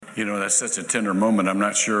You know, that's such a tender moment. I'm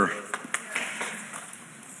not sure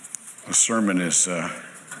the sermon is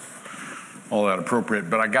all that appropriate,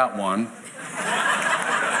 but I got one.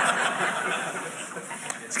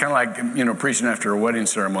 It's kind of like, you know, preaching after a wedding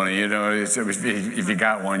ceremony. You know, if you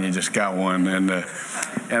got one, you just got one. And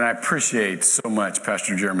I appreciate so much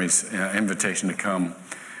Pastor Jeremy's invitation to come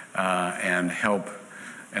and help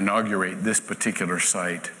inaugurate this particular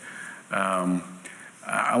site.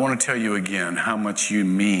 I want to tell you again how much you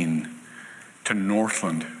mean to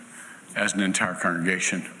Northland as an entire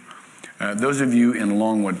congregation. Those of you in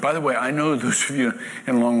Longwood, by the way, I know those of you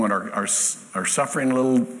in Longwood are suffering a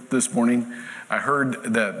little this morning. I heard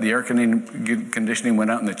that the air conditioning went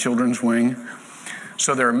out in the children's wing.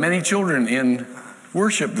 So there are many children in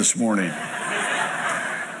worship this morning.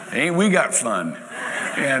 Ain't we got fun?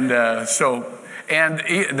 And the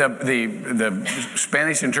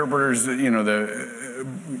Spanish interpreters, you know,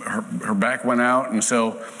 her back went out, and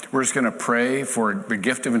so we're just going to pray for the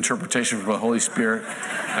gift of interpretation from the Holy Spirit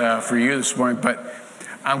for you this morning. But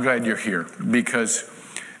I'm glad you're here, because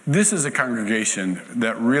this is a congregation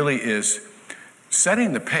that really is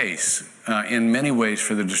setting the pace in many ways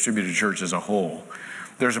for the distributed church as a whole.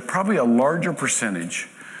 There's probably a larger percentage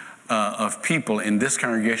of people in this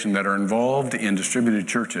congregation that are involved in distributed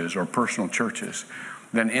churches or personal churches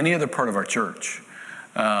than any other part of our church.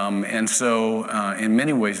 And so in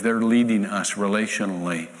many ways, they're leading us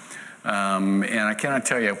relationally. And I cannot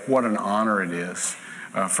tell you what an honor it is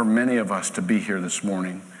for many of us to be here this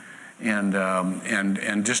morning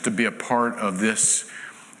and just to be a part of this.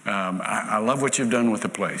 I love what you've done with the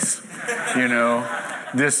place. You know,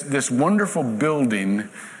 this wonderful building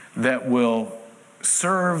that will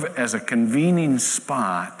serve as a convening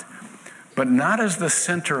spot, but not as the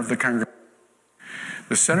center of the congregation.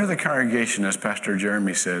 The center of the congregation, as Pastor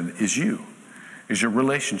Jeremy said, is you, is your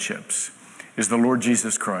relationships, is the Lord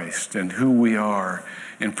Jesus Christ and who we are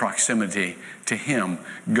in proximity to Him,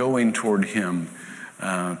 going toward Him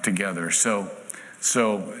together. So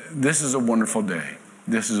this is a wonderful day.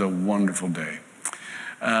 This is a wonderful day.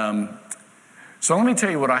 So let me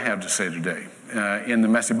tell you what I have to say today in the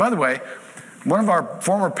message. By the way, one of our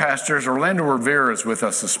former pastors, Orlando Rivera, is with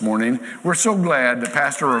us this morning. We're so glad that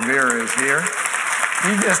Pastor Rivera is here.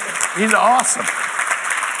 He's awesome.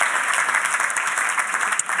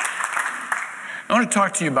 I want to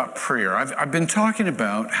talk to you about prayer. I've been talking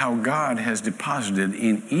about how God has deposited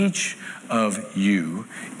in each of you,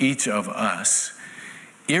 each of us,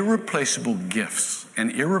 irreplaceable gifts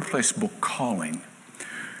and irreplaceable calling.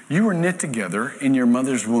 You were knit together in your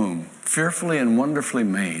mother's womb, fearfully and wonderfully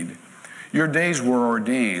made. Your days were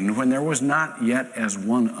ordained when there was not yet as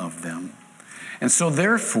one of them. And so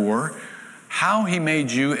therefore, how He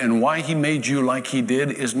made you and why He made you like He did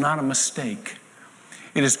is not a mistake.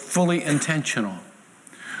 It is fully intentional.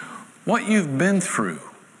 What you've been through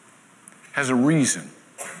has a reason,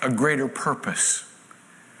 a greater purpose.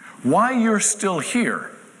 Why you're still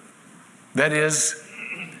here, that is,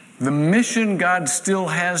 the mission God still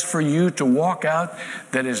has for you to walk out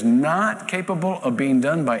that is not capable of being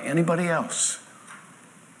done by anybody else,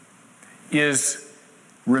 is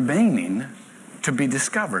remaining to be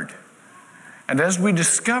discovered. And as we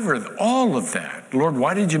discover all of that, Lord,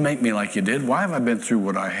 why did you make me like you did? Why have I been through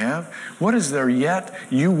what I have? What is there yet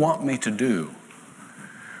you want me to do?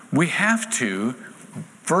 We have to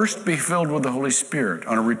first be filled with the Holy Spirit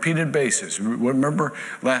on a repeated basis. Remember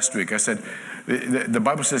last week I said, the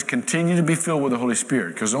Bible says continue to be filled with the Holy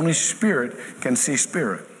Spirit, because only Spirit can see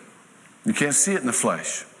Spirit. You can't see it in the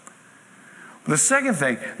flesh. The second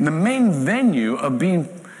thing, the main venue of being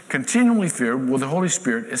continually filled with the Holy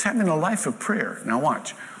Spirit is having a life of prayer. Now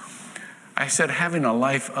watch. I said having a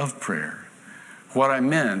life of prayer. What I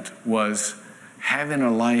meant was having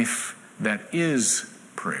a life that is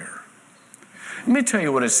prayer. Let me tell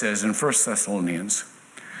you what it says in 1 Thessalonians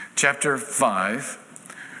chapter 5,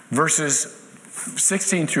 verses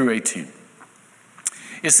 16 through 18.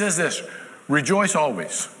 It says this: rejoice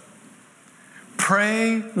always,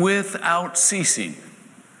 pray without ceasing,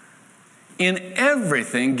 in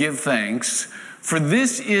everything give thanks, for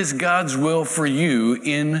this is God's will for you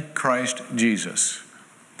in Christ Jesus.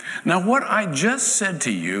 Now, what I just said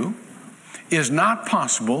to you is not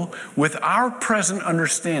possible with our present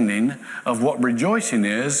understanding of what rejoicing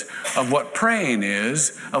is, of what praying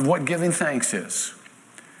is, of what giving thanks is.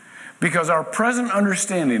 Because our present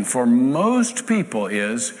understanding for most people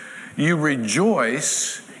is you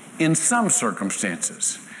rejoice in some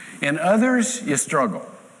circumstances. In others, you struggle.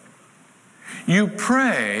 You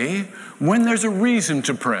pray when there's a reason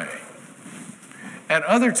to pray. At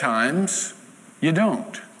other times, you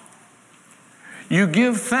don't. You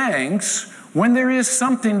give thanks when there is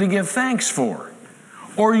something to give thanks for,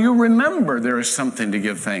 or you remember there is something to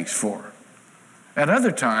give thanks for. At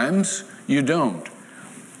other times, you don't.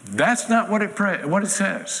 That's not what it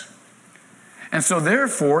says. And so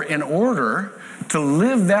therefore, in order to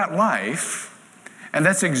live that life, and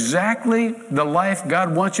that's exactly the life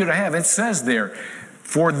God wants you to have, it says there,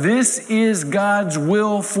 for this is God's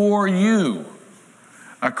will for you,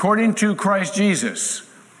 according to Christ Jesus.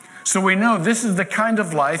 So we know this is the kind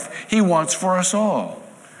of life He wants for us all.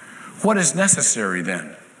 What is necessary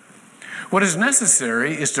then? What is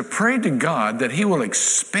necessary is to pray to God that He will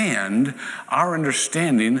expand our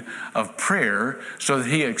understanding of prayer so that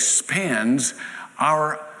He expands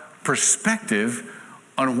our perspective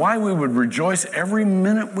on why we would rejoice every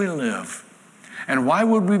minute we live. And why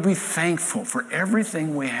would we be thankful for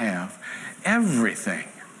everything we have? Everything.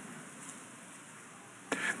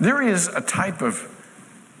 There is a type of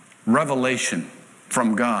revelation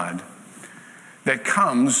from God that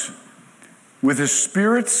comes with His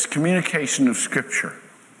Spirit's communication of Scripture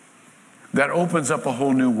that opens up a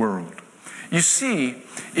whole new world. You see,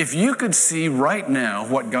 if you could see right now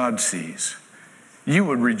what God sees, you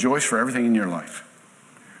would rejoice for everything in your life,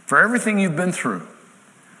 for everything you've been through,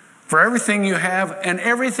 for everything you have and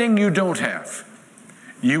everything you don't have.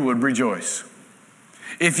 You would rejoice.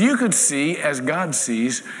 If you could see as God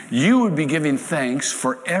sees, you would be giving thanks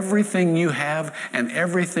for everything you have and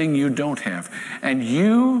everything you don't have. And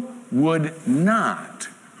you would not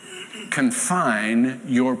confine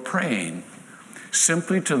your praying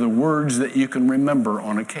simply to the words that you can remember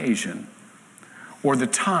on occasion or the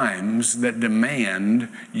times that demand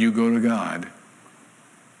you go to God.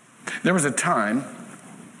 There was a time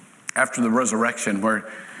after the resurrection where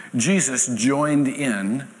Jesus joined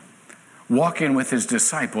in walking with His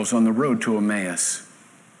disciples on the road to Emmaus.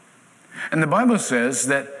 And the Bible says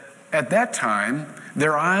that at that time,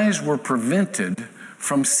 their eyes were prevented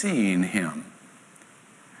from seeing Him.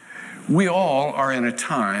 We all are in a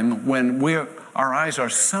time when our eyes are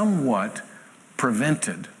somewhat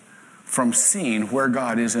prevented from seeing where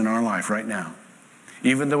God is in our life right now,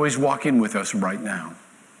 even though He's walking with us right now.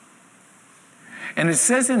 And it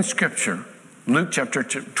says in Scripture, Luke chapter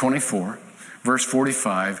 24, verse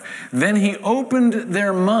 45, then He opened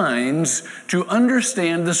their minds to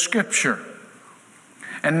understand the Scripture.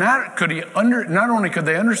 And not only could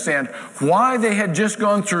they understand why they had just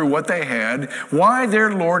gone through what they had, why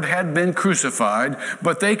their Lord had been crucified,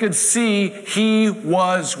 but they could see He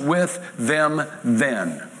was with them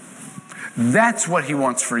then. That's what He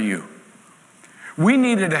wants for you. We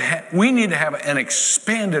need to have an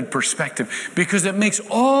expanded perspective because it makes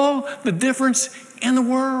all the difference in the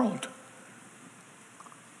world.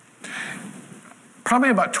 Probably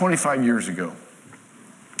about 25 years ago,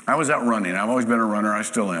 I was out running. I've always been a runner. I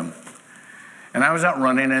still am. And I was out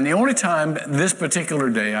running, and the only time this particular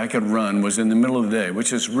day I could run was in the middle of the day,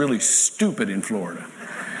 which is really stupid in Florida.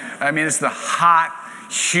 I mean, it's the hot,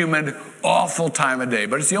 humid, awful time of day,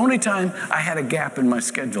 but it's the only time I had a gap in my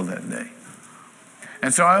schedule that day.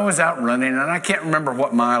 And so I was out running, and I can't remember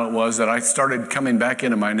what mile it was that I started coming back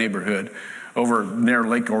into my neighborhood over near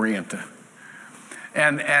Lake Orienta.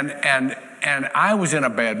 And I was in a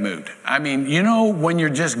bad mood. I mean, you know, when you're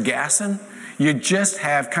just gassing, you just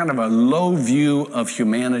have kind of a low view of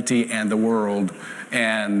humanity and the world.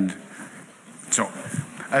 And so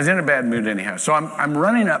I was in a bad mood anyhow. So I'm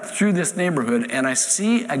running up through this neighborhood, and I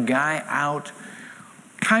see a guy out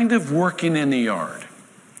kind of working in the yard.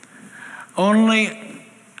 Only,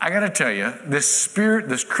 I got to tell you,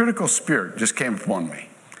 this critical spirit just came upon me.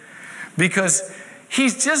 Because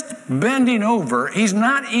he's just bending over. He's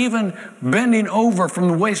not even bending over from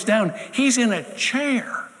the waist down. He's in a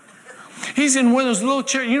chair. He's in one of those little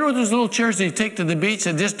chairs. You know those little chairs that you take to the beach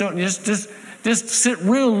that just sit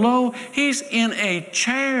real low? He's in a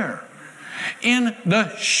chair in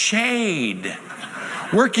the shade,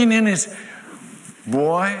 working in his...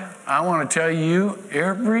 Boy, I want to tell you,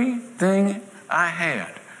 everything I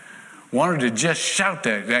had wanted to just shout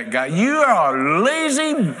at that guy, you are a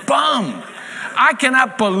lazy bum. I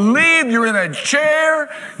cannot believe you're in a chair.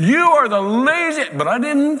 You are the lazy... But I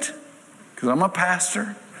didn't, because I'm a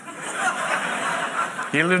pastor.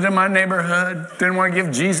 He lived in my neighborhood. Didn't want to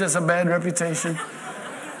give Jesus a bad reputation.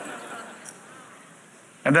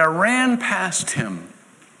 And I ran past him.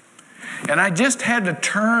 And I just had to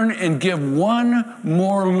turn and give one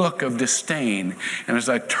more look of disdain. And as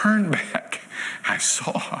I turned back, I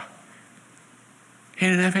saw he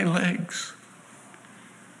didn't have any legs.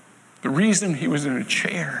 The reason he was in a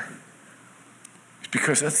chair is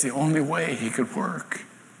because that's the only way he could work.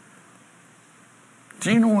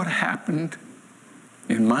 Do you know what happened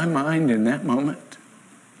in my mind in that moment?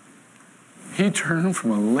 He turned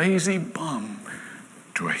from a lazy bum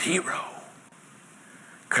to a hero.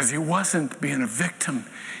 Because he wasn't being a victim.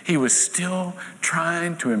 He was still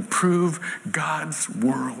trying to improve God's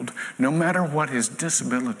world, no matter what his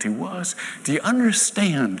disability was. Do you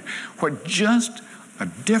understand what just a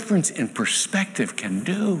difference in perspective can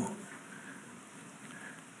do?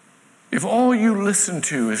 If all you listen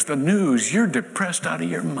to is the news, you're depressed out of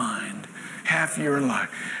your mind half your life.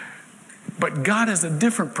 But God has a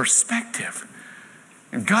different perspective.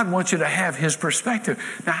 And God wants you to have his perspective.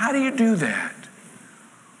 Now, how do you do that?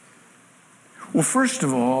 Well, first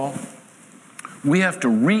of all, we have to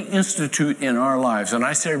reinstitute in our lives. And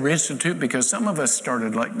I say reinstitute because some of us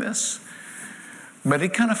started like this, but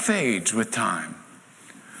it kind of fades with time.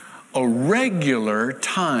 A regular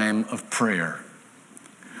time of prayer.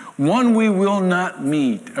 One we will not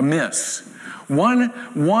miss. One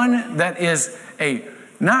that is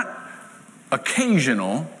not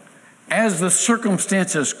occasional as the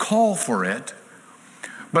circumstances call for it,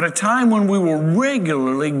 but a time when we will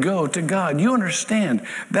regularly go to God. You understand,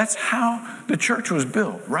 that's how the church was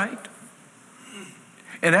built, right?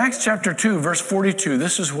 In Acts chapter 2, verse 42,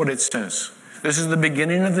 this is what it says. This is the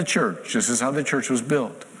beginning of the church. This is how the church was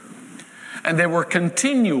built. And they were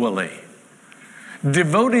continually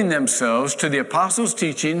devoting themselves to the apostles'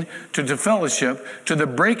 teaching, to the fellowship, to the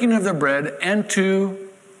breaking of the bread, and to...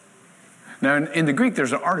 Now, in the Greek,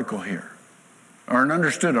 there's an article here, or an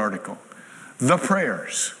understood article. The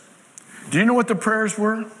prayers. Do you know what the prayers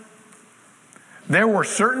were? There were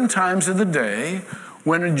certain times of the day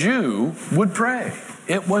when a Jew would pray.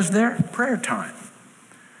 It was their prayer time.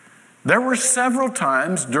 There were several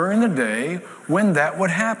times during the day when that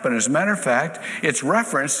would happen. As a matter of fact, it's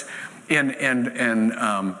referenced in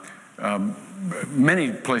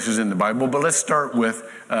many places in the Bible, but let's start with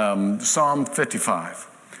Psalm 55.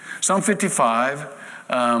 Psalm 55,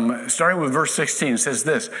 starting with verse 16, says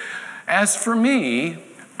this: "As for me,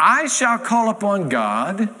 I shall call upon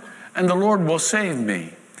God, and the Lord will save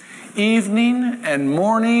me. Evening and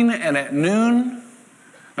morning and at noon."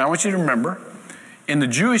 Now I want you to remember, in the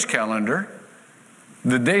Jewish calendar,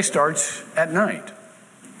 the day starts at night.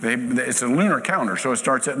 It's a lunar calendar, so it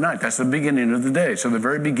starts at night. That's the beginning of the day. So the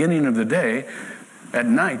very beginning of the day, at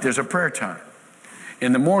night, there's a prayer time.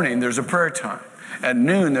 In the morning, there's a prayer time. At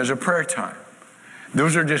noon, there's a prayer time.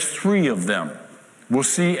 Those are just three of them. We'll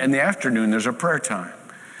see in the afternoon, there's a prayer time.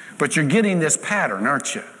 But you're getting this pattern,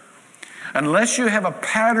 aren't you? Unless you have a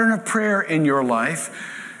pattern of prayer in your life,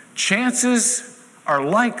 chances are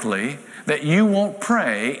likely that you won't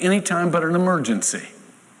pray anytime but an emergency.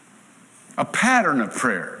 A pattern of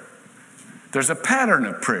prayer. There's a pattern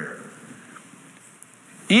of prayer.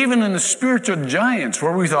 Even in the spiritual giants,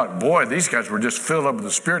 where we thought, boy, these guys were just filled up with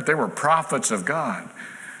the Spirit. They were prophets of God.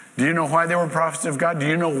 Do you know why they were prophets of God? Do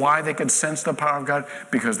you know why they could sense the power of God?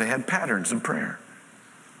 Because they had patterns of prayer.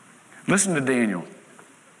 Listen to Daniel.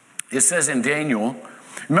 It says in Daniel,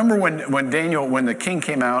 remember when the king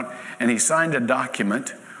came out and he signed a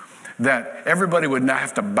document that everybody would not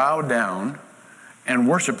have to bow down and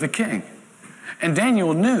worship the king. And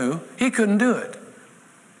Daniel knew he couldn't do it.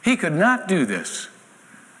 He could not do this.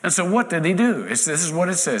 And so what did he do? This is what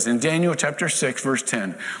it says in Daniel chapter 6, verse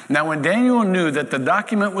 10. "Now when Daniel knew that the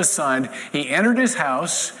document was signed, he entered his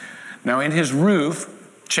house. Now in his roof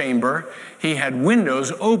chamber, he had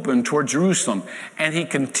windows open toward Jerusalem. And he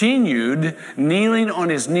continued kneeling on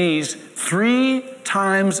his knees 3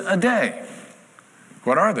 times a day."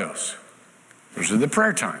 What are those? Those are the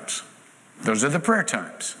prayer times. Those are the prayer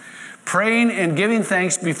times. "Praying and giving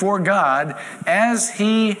thanks before God as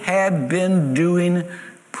he had been doing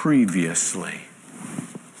previously."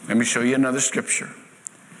 Let me show you another scripture.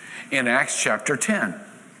 In Acts chapter 10.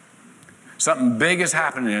 Something big is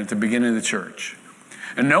happening at the beginning of the church.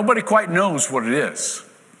 And nobody quite knows what it is.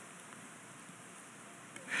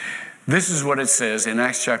 This is what it says in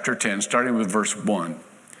Acts chapter 10, starting with verse 1.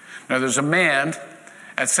 "Now there's a man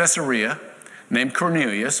at Caesarea named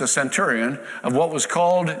Cornelius, a centurion of what was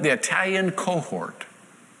called the Italian cohort,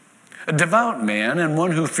 a devout man and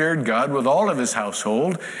one who feared God with all of his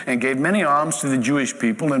household and gave many alms to the Jewish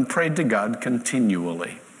people and prayed to God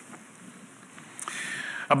continually.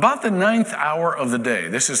 About the 9th hour of the day,"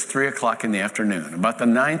 this is 3:00 in the afternoon, about the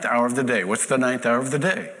 9th hour of the day. What's the 9th hour of the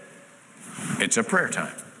day? It's a prayer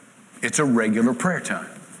time. It's a regular prayer time.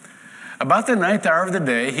 "About the 9th hour of the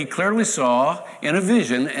day, he clearly saw in a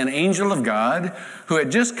vision an angel of God who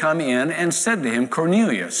had just come in and said to him,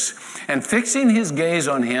 'Cornelius.' And fixing his gaze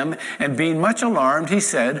on him and being much alarmed, he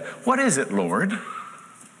said, 'What is it, Lord?'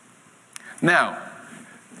 Now,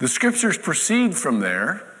 the scriptures proceed from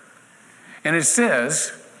there, and it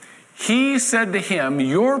says, He said to him,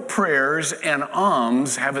 your prayers and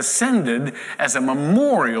alms have ascended as a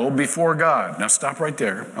memorial before God. Now stop right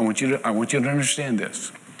there. I want you to understand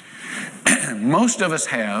this. Most of us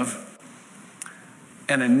have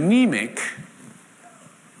an anemic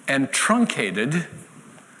and truncated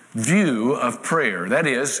view of prayer. That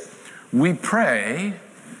is, we pray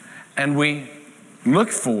and we look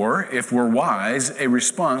for, if we're wise, a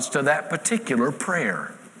response to that particular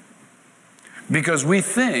prayer. Because we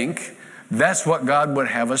think that's what God would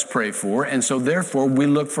have us pray for, and so therefore we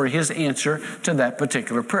look for his answer to that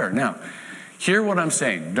particular prayer. Now, hear what I'm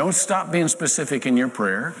saying. Don't stop being specific in your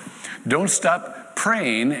prayer. Don't stop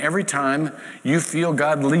praying every time you feel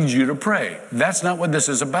God leads you to pray. That's not what this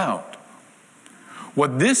is about.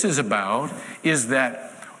 What this is about is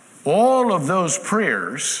that all of those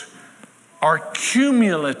prayers are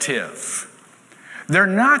cumulative. They're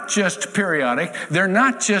not just periodic. They're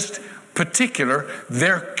not just particular.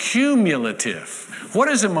 They're cumulative. What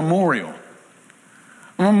is a memorial?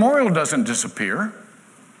 A memorial doesn't disappear.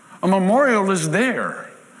 A memorial is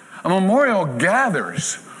there. A memorial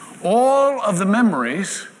gathers all of the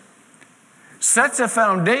memories, sets a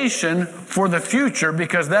foundation for the future,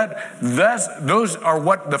 because those are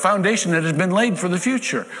what the foundation that has been laid for the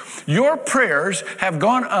future. Your prayers have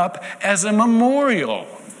gone up as a memorial.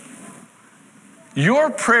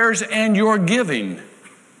 Your prayers and your giving,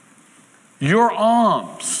 your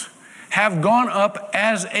alms, have gone up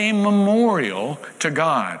as a memorial to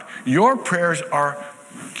God. Your prayers are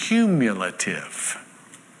cumulative.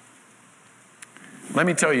 Let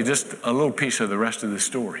me tell you just a little piece of the rest of the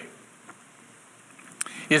story.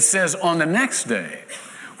 It says on the next day,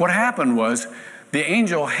 what happened was the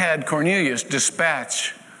angel had Cornelius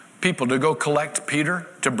dispatch people to go collect Peter,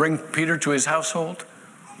 to bring Peter to his household.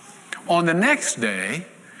 On the next day,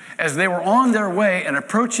 as they were on their way and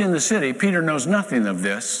approaching the city, Peter knows nothing of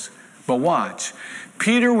this, but watch.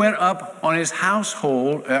 Peter went up on his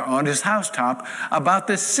housetop about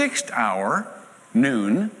the 6th hour,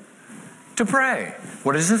 noon, to pray.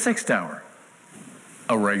 What is the 6th hour?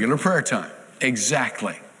 A regular prayer time.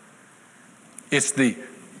 Exactly. It's the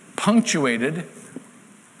punctuated,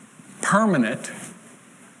 permanent,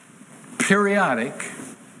 periodic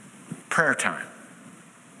prayer time.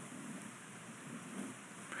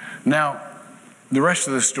 Now, the rest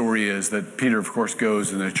of the story is that Peter, of course,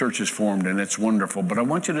 goes and the church is formed, and it's wonderful. But I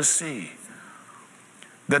want you to see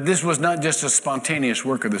that this was not just a spontaneous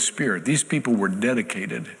work of the Spirit. These people were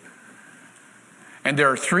dedicated. And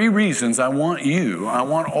there are 3 reasons I want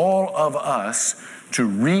all of us to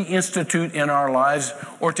reinstitute in our lives,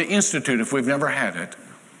 or to institute if we've never had it,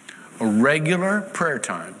 regular prayer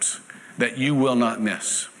times that you will not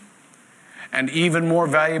miss. And even more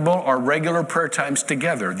valuable are regular prayer times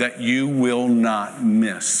together that you will not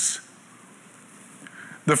miss.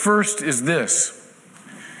 The first is this.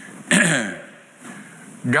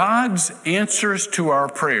 God's answers to our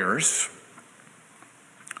prayers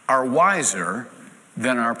are wiser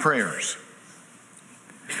than our prayers.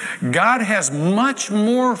 God has much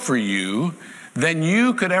more for you than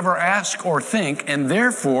you could ever ask or think, and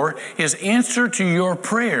therefore his answer to your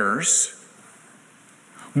prayers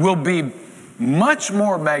will be much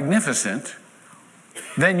more magnificent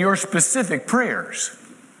than your specific prayers.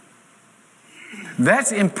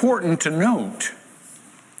 That's important to note,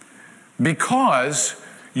 because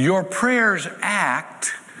your prayers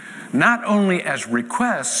act not only as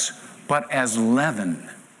requests, but as leaven.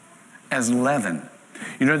 As leaven.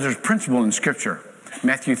 You know, there's a principle in Scripture,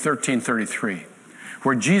 Matthew 13:33,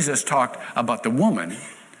 where Jesus talked about the woman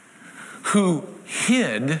who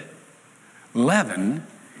hid leaven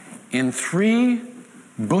in 3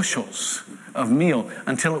 bushels of meal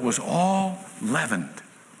until it was all leavened.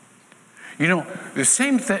 You know, the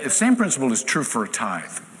same principle is true for a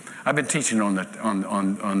tithe. I've been teaching on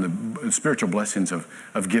the spiritual blessings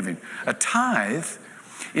of giving. A tithe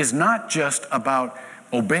is not just about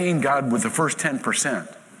obeying God with the first 10%.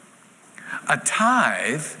 A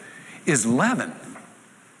tithe is leaven.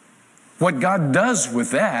 What God does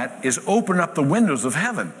with that is open up the windows of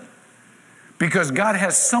heaven, because God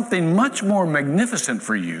has something much more magnificent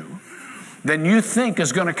for you than you think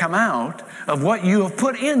is going to come out of what you have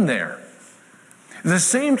put in there. The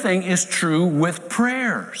same thing is true with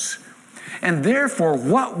prayers. And therefore,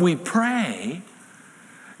 what we pray,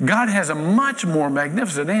 God has a much more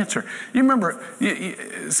magnificent answer. You remember,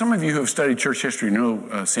 some of you who have studied church history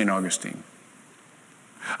know St. Augustine.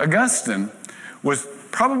 Augustine was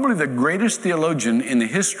probably the greatest theologian in the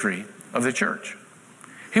history of the church.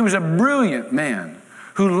 He was a brilliant man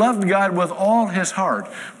who loved God with all his heart,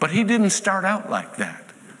 but he didn't start out like that.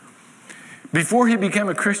 Before he became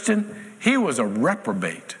a Christian, he was a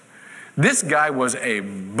reprobate. This guy was a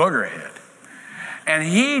boogerhead. And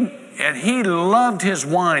he loved his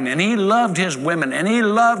wine, and he loved his women, and he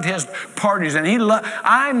loved his parties, and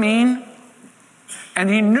and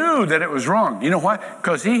he knew that it was wrong. You know why?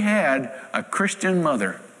 Because he had a Christian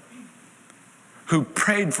mother who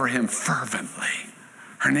prayed for him fervently.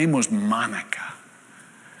 Her name was Monica.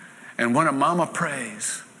 And when a mama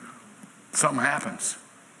prays, something happens.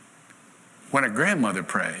 When a grandmother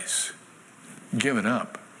prays, give it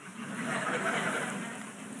up.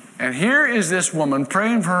 And here is this woman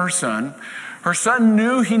praying for her son. Her son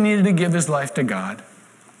knew he needed to give his life to God.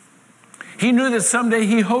 He knew that someday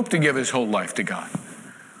he hoped to give his whole life to God.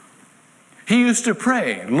 He used to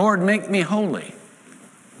pray, Lord, make me holy,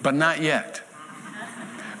 but not yet,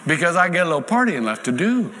 because I get a little partying left to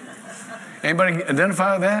do. Anybody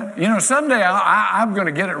identify with that? You know, someday I'm going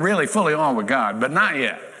to get it really fully on with God, but not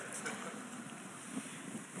yet.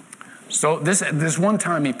 So this one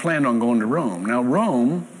time he planned on going to Rome. Now,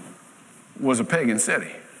 Rome was a pagan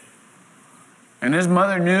city. And his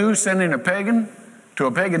mother knew sending a pagan to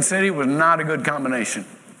a pagan city was not a good combination.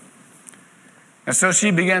 And so she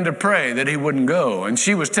began to pray that he wouldn't go. And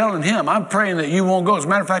she was telling him, I'm praying that you won't go. As a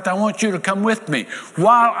matter of fact, I want you to come with me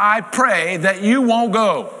while I pray that you won't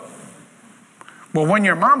go. Well, when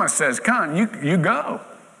your mama says, come, you go.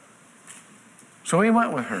 So he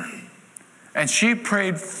went with her. And she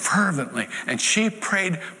prayed fervently. And she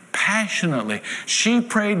prayed passionately. She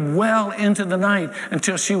prayed well into the night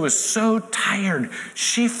until she was so tired,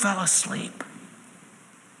 she fell asleep.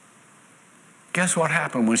 Guess what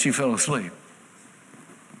happened when she fell asleep?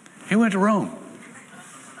 He went to Rome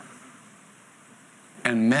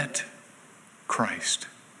and met Christ.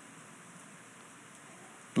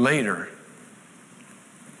 Later,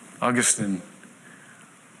 Augustine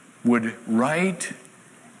would write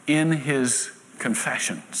in his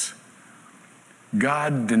Confessions,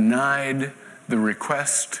 God denied the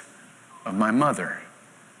request of my mother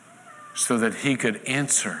so that he could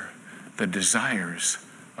answer the desires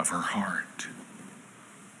of her heart.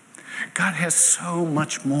 God has so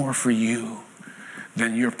much more for you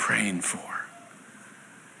than you're praying for.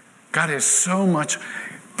 God has so much.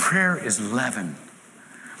 Prayer is leaven.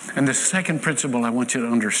 And the second principle I want you to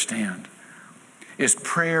understand is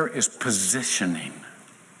prayer is positioning.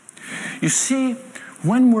 You see,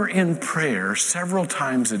 when we're in prayer several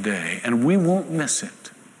times a day, and we won't miss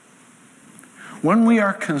it, when we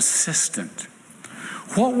are consistent,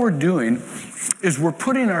 what we're doing is we're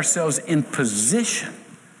putting ourselves in position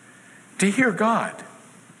to hear God,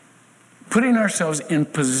 putting ourselves in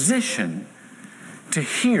position to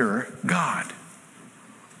hear God.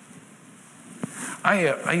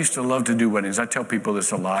 I used to love to do weddings. I tell people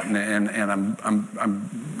this a lot, and I'm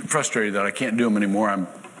frustrated that I can't do them anymore.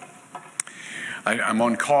 I'm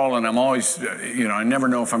on call, and I'm always, I never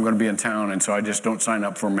know if I'm going to be in town, and so I just don't sign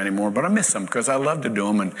up for them anymore. But I miss them because I love to do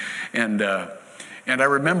them, and I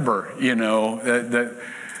remember, the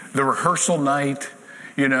rehearsal night.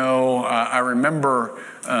 I remember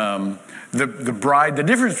the bride. The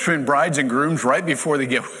difference between brides and grooms right before they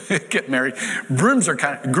get married. Grooms are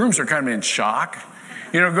kind of in shock.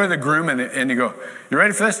 Go to the groom and you go, "You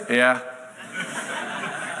ready for this?" "Yeah."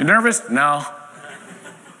 "You nervous?" "No."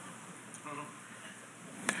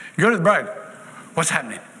 You go to the bride. "What's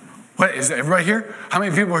happening? What is everybody here? How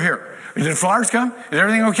many people are here? Did the flowers come? Is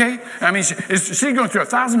everything okay?" I mean, she's going through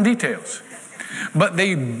 1,000 details. But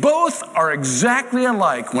they both are exactly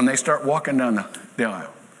alike when they start walking down the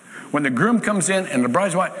aisle. When the groom comes in and the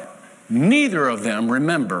bride's wife, neither of them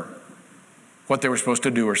remember what they were supposed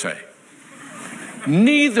to do or say.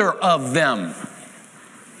 Neither of them.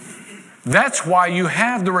 That's why you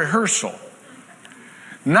have the rehearsal.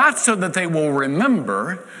 Not so that they will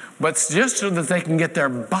remember, but just so that they can get their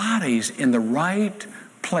bodies in the right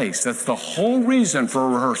place. That's the whole reason for a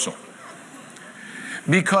rehearsal.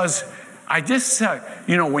 Because I just said,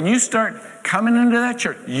 when you start coming into that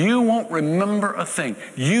church, you won't remember a thing.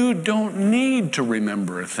 You don't need to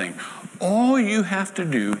remember a thing. All you have to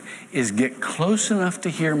do is get close enough to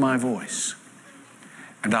hear my voice,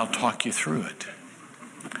 and I'll talk you through it.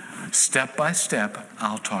 Step by step,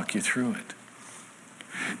 I'll talk you through it.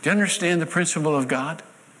 Do you understand the principle of God?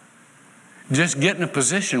 Just get in a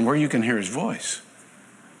position where you can hear his voice,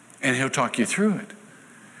 and he'll talk you through it.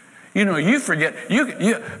 You forget.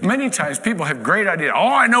 Many times people have great ideas.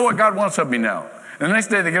 "Oh, I know what God wants of me now." And the next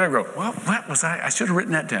day they get up and go, "Well, what was I should have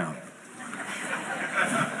written that down.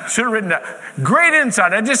 Should have written that. Great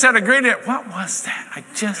insight. I just had a great idea. What was that?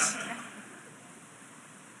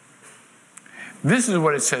 This is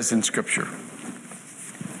what it says in Scripture.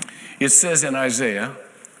 It says in Isaiah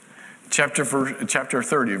chapter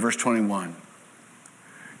 30, verse 21,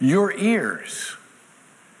 your ears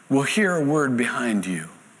will hear a word behind you.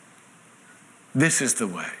 This is the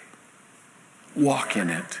way. Walk in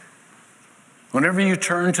it. Whenever you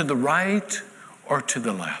turn to the right or to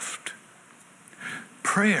the left.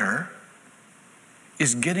 Prayer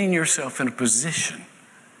is getting yourself in a position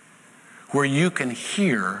where you can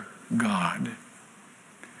hear God.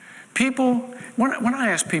 People, when I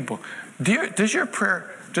ask people, does your prayer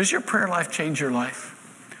life change your life?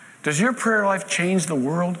 Does your prayer life change the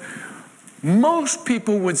world? Most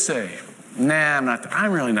people would say, nah,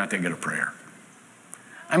 I'm really not that good at prayer.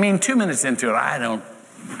 I mean, 2 minutes into it, I'm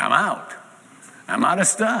out. I'm out of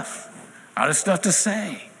stuff to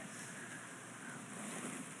say.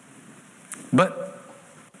 But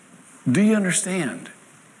do you understand?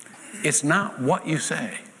 It's not what you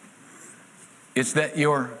say. It's that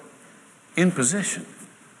you're in position.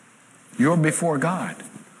 You're before God.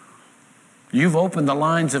 You've opened the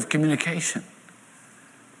lines of communication.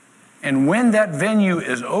 And when that venue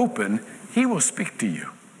is open, He will speak to you.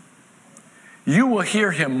 You will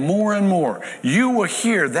hear Him more and more. You will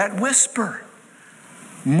hear that whisper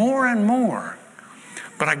more and more.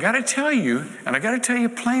 But I got to tell you, and I got to tell you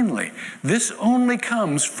plainly, this only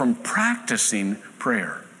comes from practicing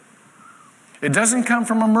prayer. It doesn't come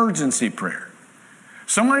from emergency prayer.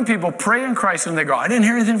 So many people pray in Christ and they go, I didn't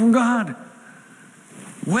hear anything from God.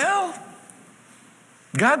 Well,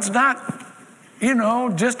 God's not,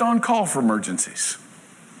 just on call for emergencies.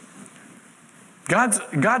 God's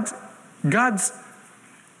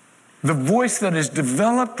the voice that is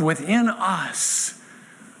developed within us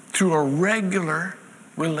through a regular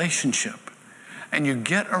relationship. And you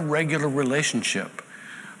get a regular relationship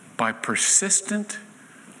by persistent,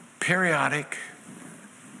 periodic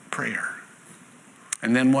prayer.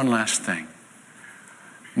 And then one last thing.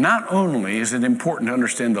 Not only is it important to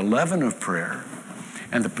understand the leaven of prayer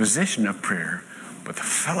and the position of prayer, but the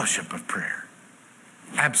fellowship of prayer.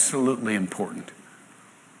 Absolutely important.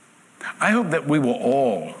 I hope that we will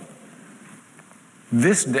all,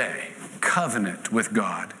 this day, covenant with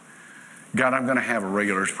God. God, I'm going to have a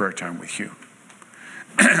regular prayer time with you.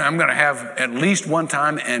 I'm going to have at least one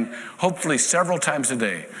time and hopefully several times a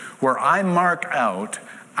day where I mark out,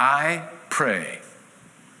 I pray.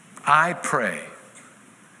 I pray.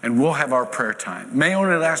 And we'll have our prayer time. May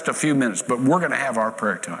only last a few minutes, but we're going to have our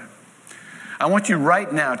prayer time. I want you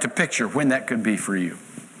right now to picture when that could be for you.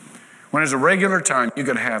 When it's a regular time, you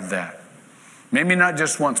could have that. Maybe not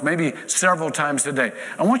just once, maybe several times a day.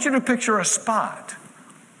 I want you to picture a spot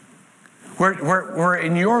where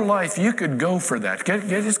in your life you could go for that.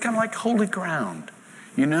 It's kind of like holy ground,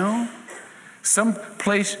 Some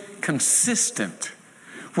place consistent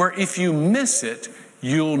where if you miss it,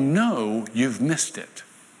 you'll know you've missed it.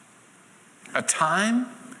 A time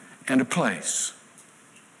and a place.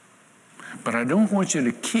 But I don't want you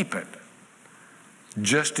to keep it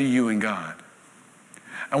just to you and God.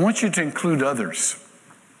 I want you to include others.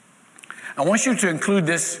 I want you to include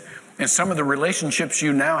this in some of the relationships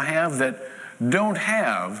you now have that don't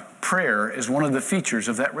have prayer as one of the features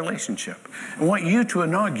of that relationship. I want you to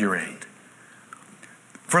inaugurate.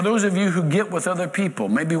 For those of you who get with other people,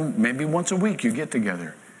 maybe once a week you get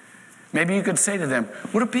together. Maybe you could say to them,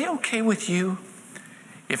 would it be okay with you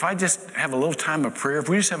if I just have a little time of prayer? If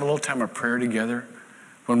we just have a little time of prayer together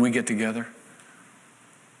when we get together?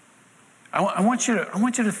 I want you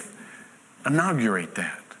to inaugurate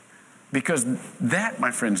that. Because that,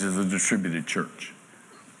 my friends, is a distributed church.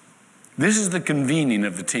 This is the convening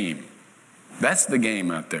of the team. That's the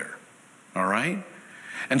game out there. All right?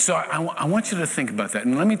 And so I want you to think about that.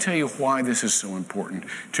 And let me tell you why this is so important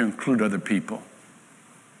to include other people.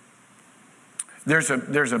 There's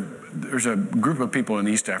a group of people in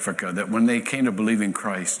East Africa that when they came to believe in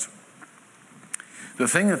Christ, the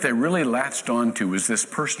thing that they really latched onto was this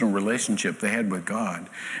personal relationship they had with God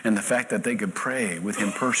and the fact that they could pray with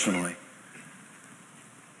Him personally.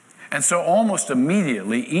 And so almost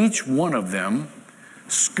immediately, each one of them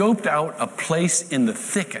scoped out a place in the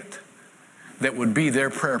thicket that would be their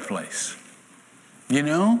prayer place.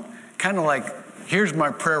 Kind of like, here's my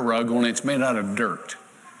prayer rug, only it's made out of dirt.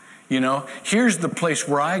 Here's the place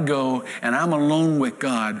where I go and I'm alone with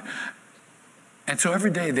God. And so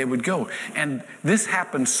every day they would go. And this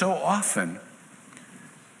happened so often.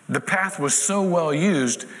 The path was so well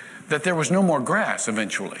used that there was no more grass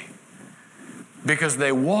eventually. Because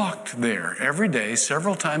they walked there every day,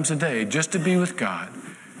 several times a day, just to be with God,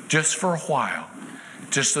 just for a while,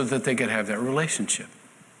 just so that they could have that relationship.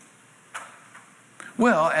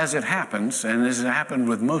 Well, as it happens, and as it happened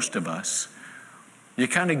with most of us, you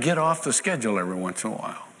kind of get off the schedule every once in a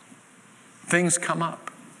while. Things come up,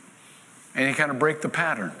 and you kind of break the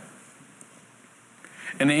pattern.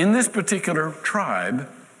 And in this particular tribe,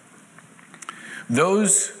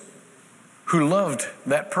 those who loved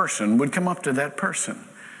that person would come up to that person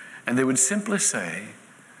and they would simply say,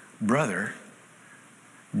 brother,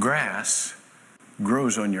 grass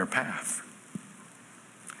grows on your path.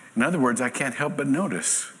 In other words, I can't help but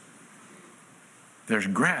notice there's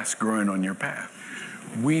grass growing on your path.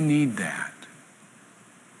 We need that.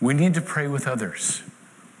 We need to pray with others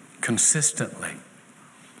consistently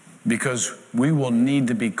because we will need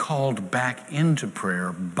to be called back into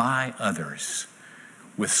prayer by others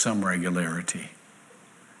with some regularity.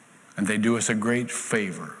 And they do us a great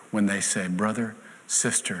favor when they say, brother,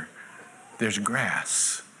 sister, there's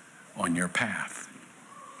grass on your path.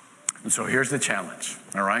 And so here's the challenge,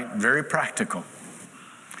 all right? Very practical.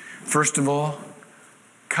 First of all,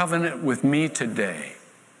 covenant with me today,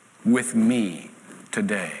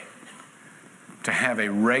 to have a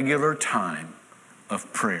regular time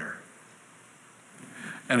of prayer.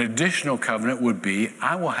 An additional covenant would be,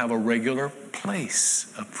 I will have a regular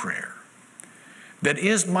place of prayer. That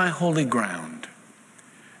is my holy ground.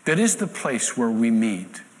 That is the place where we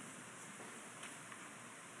meet.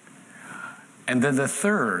 And then the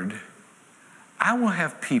third, I will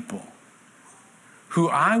have people who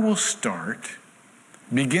I will start,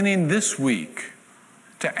 beginning this week,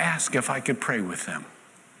 to ask if I could pray with them.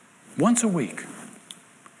 Once a week.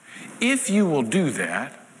 If you will do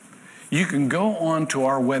that, you can go on to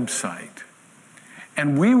our website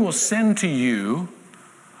and we will send to you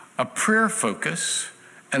a prayer focus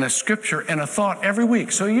and a scripture and a thought every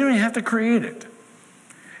week. So you don't even have to create it.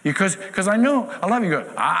 Because I know a lot of you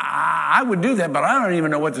go, I would do that, but I don't even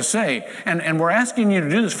know what to say. And we're asking you to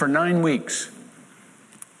do this for 9 weeks.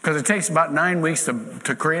 Because it takes about 9 weeks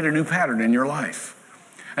to create a new pattern in your life.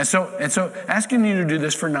 And so asking you to do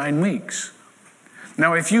this for 9 weeks.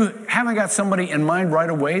 Now, if you haven't got somebody in mind right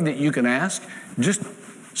away that you can ask, just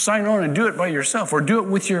sign on and do it by yourself, or do it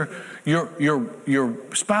with your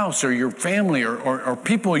spouse or your family or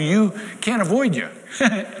people you can't avoid you.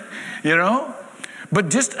 You know? But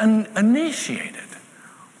just initiate it.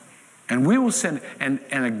 And we will send, and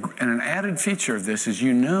an added feature of this is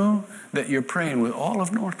you know that you're praying with all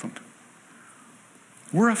of Northland.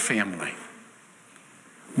 We're a family.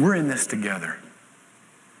 We're in this together.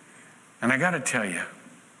 And I got to tell you,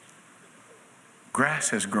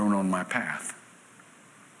 grass has grown on my path.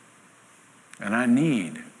 And I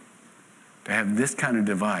need to have this kind of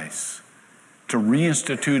device to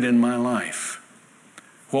reinstitute in my life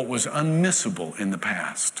what was unmissable in the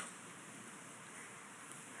past.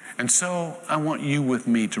 And so I want you with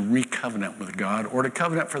me to recovenant with God, or to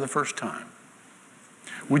covenant for the first time.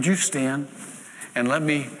 Would you stand and let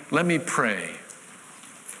me pray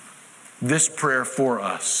this prayer for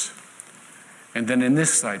us. And then in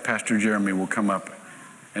this side, Pastor Jeremy will come up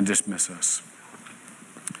and dismiss us.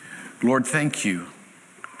 Lord, thank you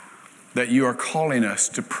that you are calling us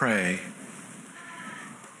to pray.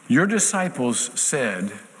 Your disciples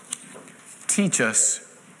said, teach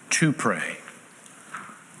us to pray.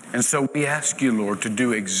 And so we ask you, Lord, to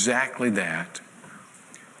do exactly that.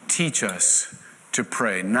 Teach us to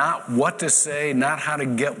pray. Not what to say, not how to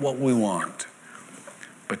get what we want,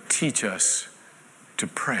 but teach us to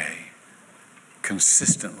pray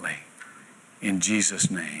consistently. In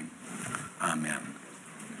Jesus' name, amen.